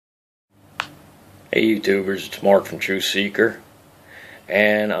Hey YouTubers, it's Mark from True Seeker,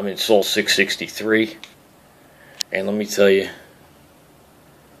 and I'm in Soul 663, and let me tell you,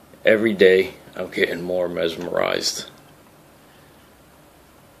 every day I'm getting more mesmerized.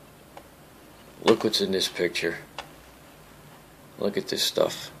 Look what's in this picture. Look at this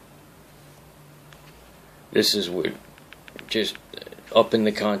stuff. This is what, just up in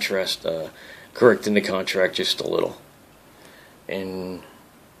the contrast, correcting the contrast just a little. And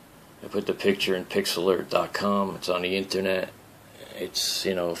I put the picture in pixelart.com. It's on the internet. It's,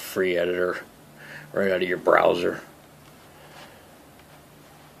 free editor right out of your browser.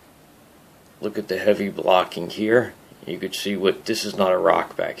 Look at the heavy blocking here. You could see this is not a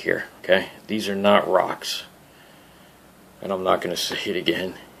rock back here, okay? These are not rocks. And I'm not going to say it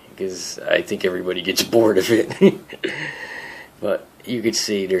again because I think everybody gets bored of it. But you could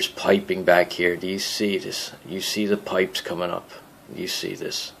see there's piping back here. Do you see this? You see the pipes coming up. Do you see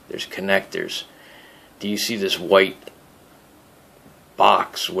this? There's connectors. Do you see this white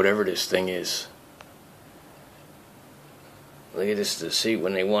box, whatever this thing is? Look at this. See,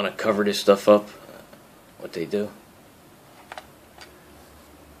 when they want to cover this stuff up, what they do?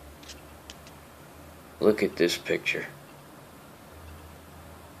 Look at this picture.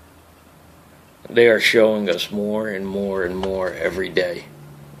 They are showing us more and more and more every day,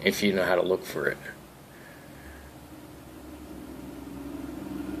 if you know how to look for it.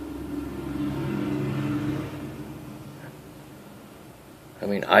 I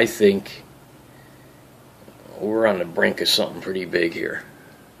mean, I think we're on the brink of something pretty big here.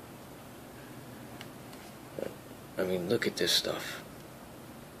 I mean, look at this stuff.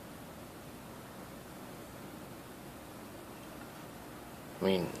 I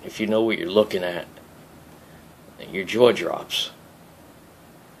mean, if you know what you're looking at, your jaw drops.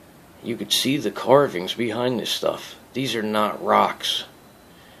 You could see the carvings behind this stuff. These are not rocks.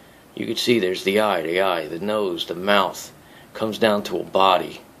 You could see there's the eye, the nose, the mouth. Comes down to a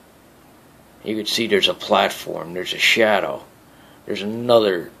body. You could see there's a platform, there's a shadow, there's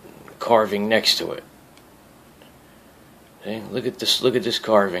another carving next to it. See? Look at this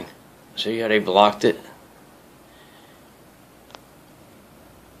carving. See how they blocked it?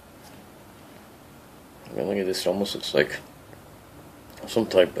 I mean, look at this. It almost looks like some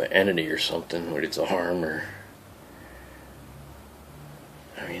type of entity or something with its arm, or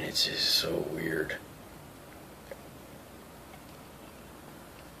I mean, it's just so weird.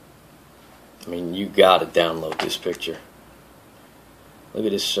 I mean, you gotta download this picture. Look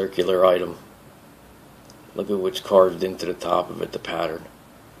at this circular item. Look at what's carved into the top of it, the pattern.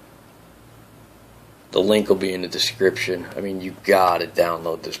 The link will be in the description. I mean, you gotta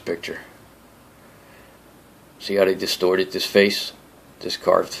download this picture. See how they distorted this face? This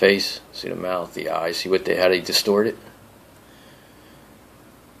carved face? See the mouth, the eyes? See how they distort it?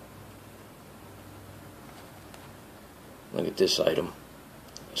 Look at this item.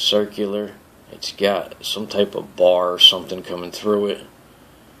 Circular. It's got some type of bar or something coming through it.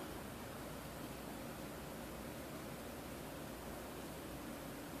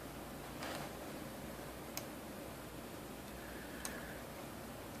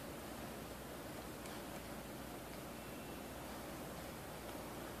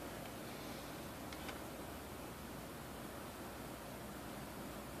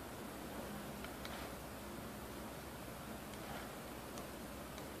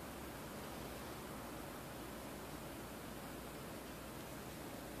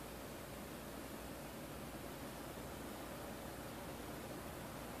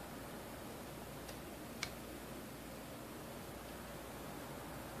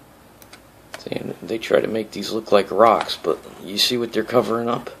 They try to make these look like rocks, but you see what they're covering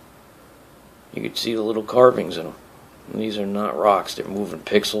up? You can see the little carvings in them. And these are not rocks. They're moving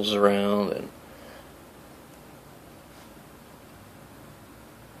pixels around, and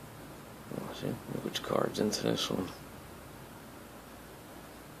see, look what's carved into this one.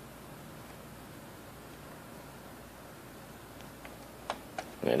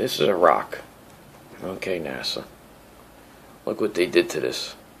 Yeah, this is a rock. Okay, NASA. Look what they did to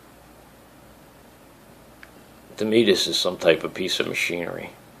this. To me, this is some type of piece of machinery.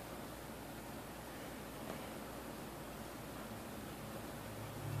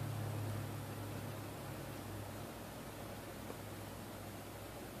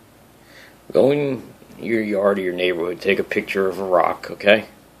 Go in your yard or your neighborhood, take a picture of a rock, okay?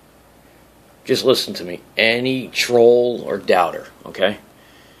 Just listen to me. Any troll or doubter, okay?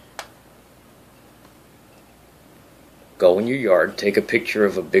 Go in your yard, take a picture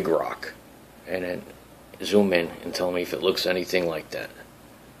of a big rock, and then zoom in and tell me if it looks anything like that.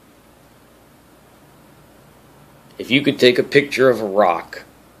 If you could take a picture of a rock,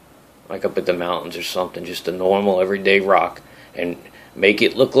 like up at the mountains or something, just a normal everyday rock, and make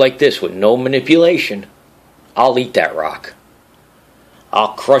it look like this with no manipulation, I'll eat that rock.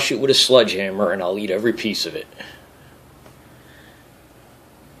 I'll crush it with a sledgehammer and I'll eat every piece of it.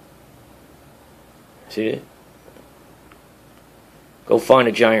 See it? Go find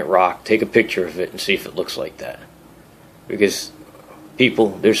a giant rock, take a picture of it, and see if it looks like that. Because people,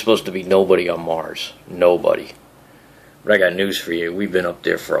 there's supposed to be nobody on Mars. Nobody. But I got news for you. We've been up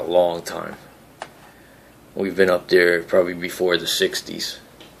there for a long time. We've been up there probably before the 60s.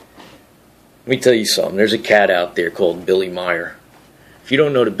 Let me tell you something. There's a cat out there called Billy Meyer. If you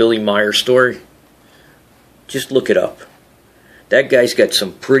don't know the Billy Meyer story, just look it up. That guy's got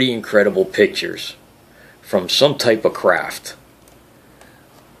some pretty incredible pictures from some type of craft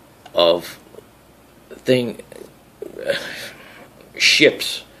of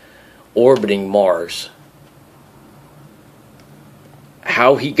ships orbiting Mars.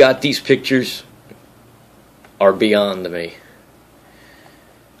 How he got these pictures are beyond me.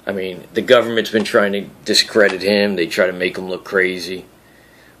 I mean, the government's been trying to discredit him. They try to make him look crazy.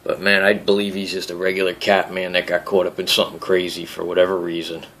 But man, I believe he's just a regular cat man that got caught up in something crazy for whatever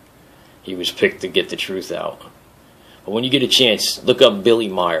reason. He was picked to get the truth out. But when you get a chance, look up Billy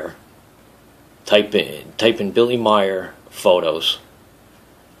Meyer. Type in Billy Meyer photos.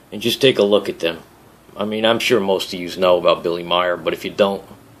 And just take a look at them. I mean, I'm sure most of you know about Billy Meyer, but if you don't,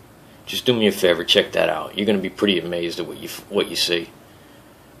 just do me a favor, check that out. You're going to be pretty amazed at what you see.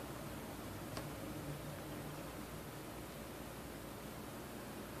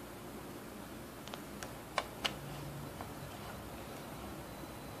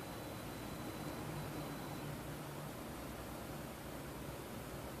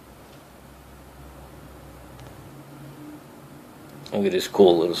 Look at this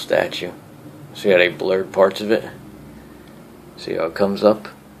cool little statue. See how they blurred parts of it? See how it comes up?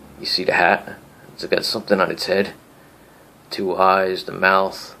 You see the hat? It's got something on its head. 2 eyes, the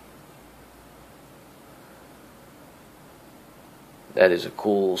mouth. That is a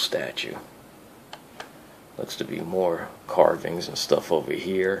cool statue. Looks to be more carvings and stuff over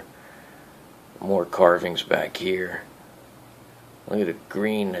here. More carvings back here. Look at the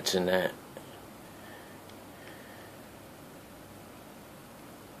green that's in that.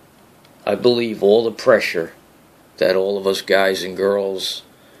 I believe all the pressure that all of us guys and girls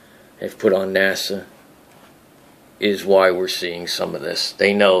have put on NASA is why we're seeing some of this.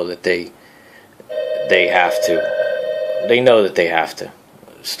 They know that they have to. They know that they have to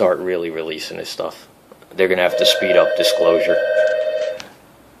start really releasing this stuff. They're going to have to speed up disclosure.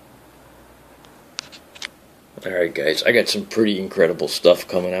 Alright guys, I got some pretty incredible stuff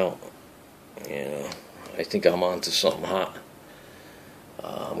coming out. You know, I think I'm on to something hot.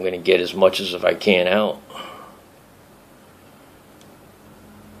 I'm going to get as much as I can out.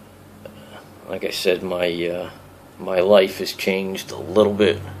 Like I said, my life has changed a little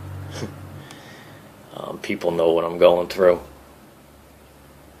bit. People know what I'm going through.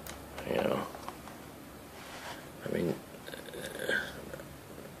 You know, I mean,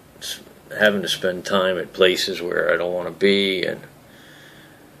 having to spend time at places where I don't want to be, and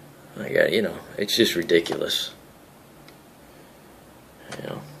I got, you know, it's just ridiculous. You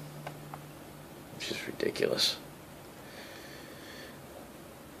know, it's just ridiculous.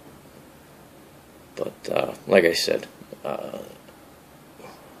 But like I said,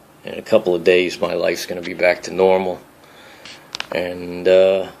 in a couple of days my life's going to be back to normal, and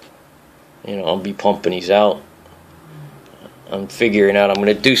you know, I'll be pumping these out. I'm figuring out I'm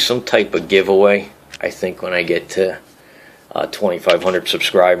going to do some type of giveaway. I think when I get to 2,500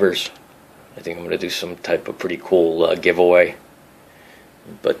 subscribers, I think I'm going to do some type of pretty cool giveaway.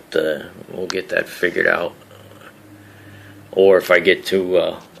 But we'll get that figured out. Or if I get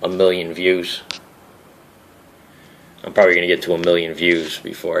to 1 million views, I'm probably going to get to 1 million views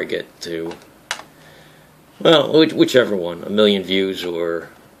before I get to, well, whichever one, 1 million views or,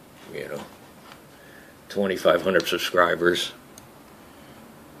 you know, 2,500 subscribers.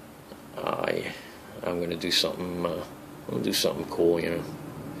 I'm going to do something. I'll do something cool, you know.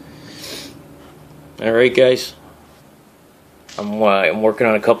 All right, guys. I'm working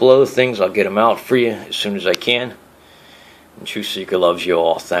on a couple other things. I'll get them out for you as soon as I can. And True Seeker loves you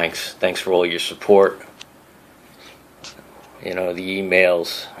all. Thanks for all your support. You know, the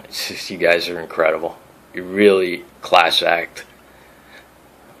emails. It's just, you guys are incredible. You're really class act.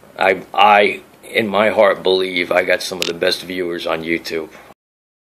 I in my heart believe I got some of the best viewers on YouTube.